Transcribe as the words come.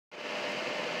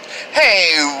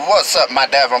Hey, what's up my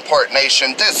Davenport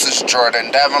Nation? This is Jordin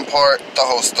Davenport, the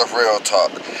host of Real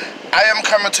Talk. I am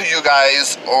coming to you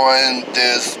guys on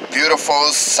this beautiful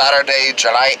Saturday,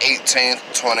 July 18th,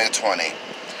 2020.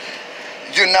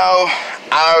 You know,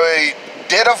 I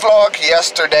did a vlog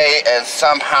yesterday and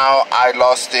somehow I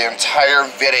lost the entire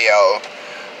video.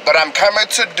 But I'm coming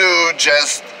to do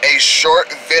just a short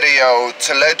video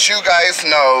to let you guys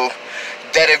know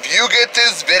that if you get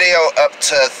this video up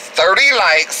to 30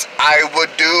 likes, I would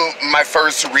do my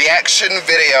first reaction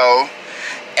video.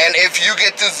 And if you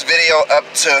get this video up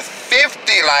to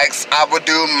 50 likes, I would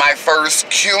do my first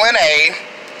Q&A.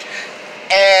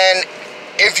 And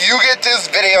if you get this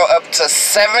video up to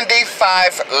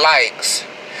 75 likes,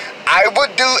 I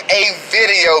would do a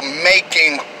video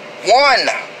making one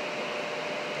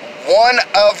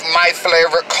of my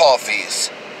favorite coffees.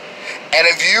 And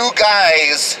if you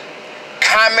guys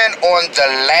comment on the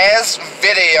last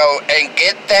video and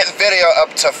get that video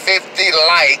up to 50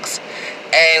 likes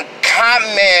and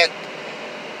comment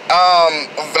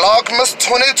Vlogmas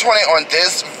 2020 on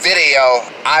this video,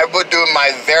 I would do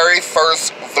my very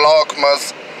first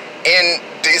Vlogmas in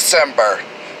December.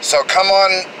 So come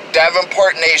on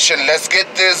Davenport Nation, let's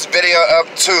get this video up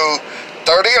to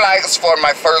 30 likes for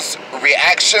my first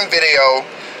reaction video,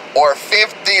 or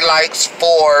 50 likes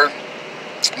for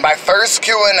my first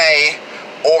Q&A,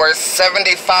 or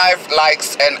 75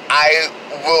 likes and I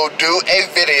will do a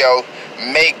video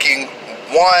making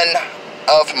one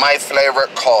of my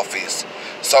favorite coffees.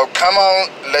 So come on,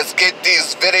 let's get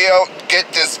this video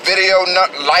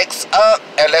likes up,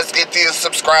 and let's get these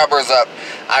subscribers up.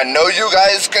 I know you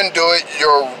guys can do it.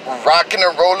 You're rocking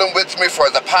and rolling with me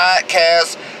for the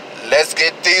podcast. Let's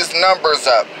get these numbers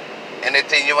up.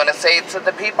 Anything you want to say to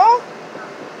the people?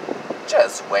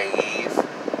 Just wave.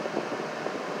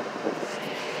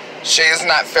 She's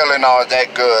not feeling all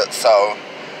that good, so.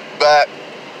 But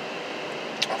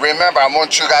remember, I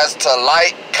want you guys to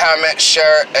like, comment,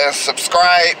 share, and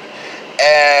subscribe.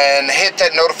 And hit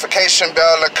that notification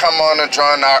bell to come on and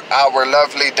join our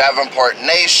lovely Davenport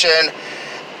Nation.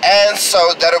 And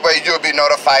so that way you'll be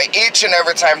notified each and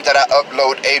every time that I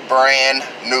upload a brand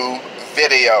new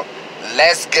video.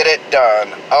 Let's get it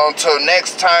done. Until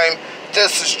next time,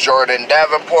 this is Jordin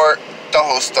Davenport, the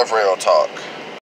host of Real Talk.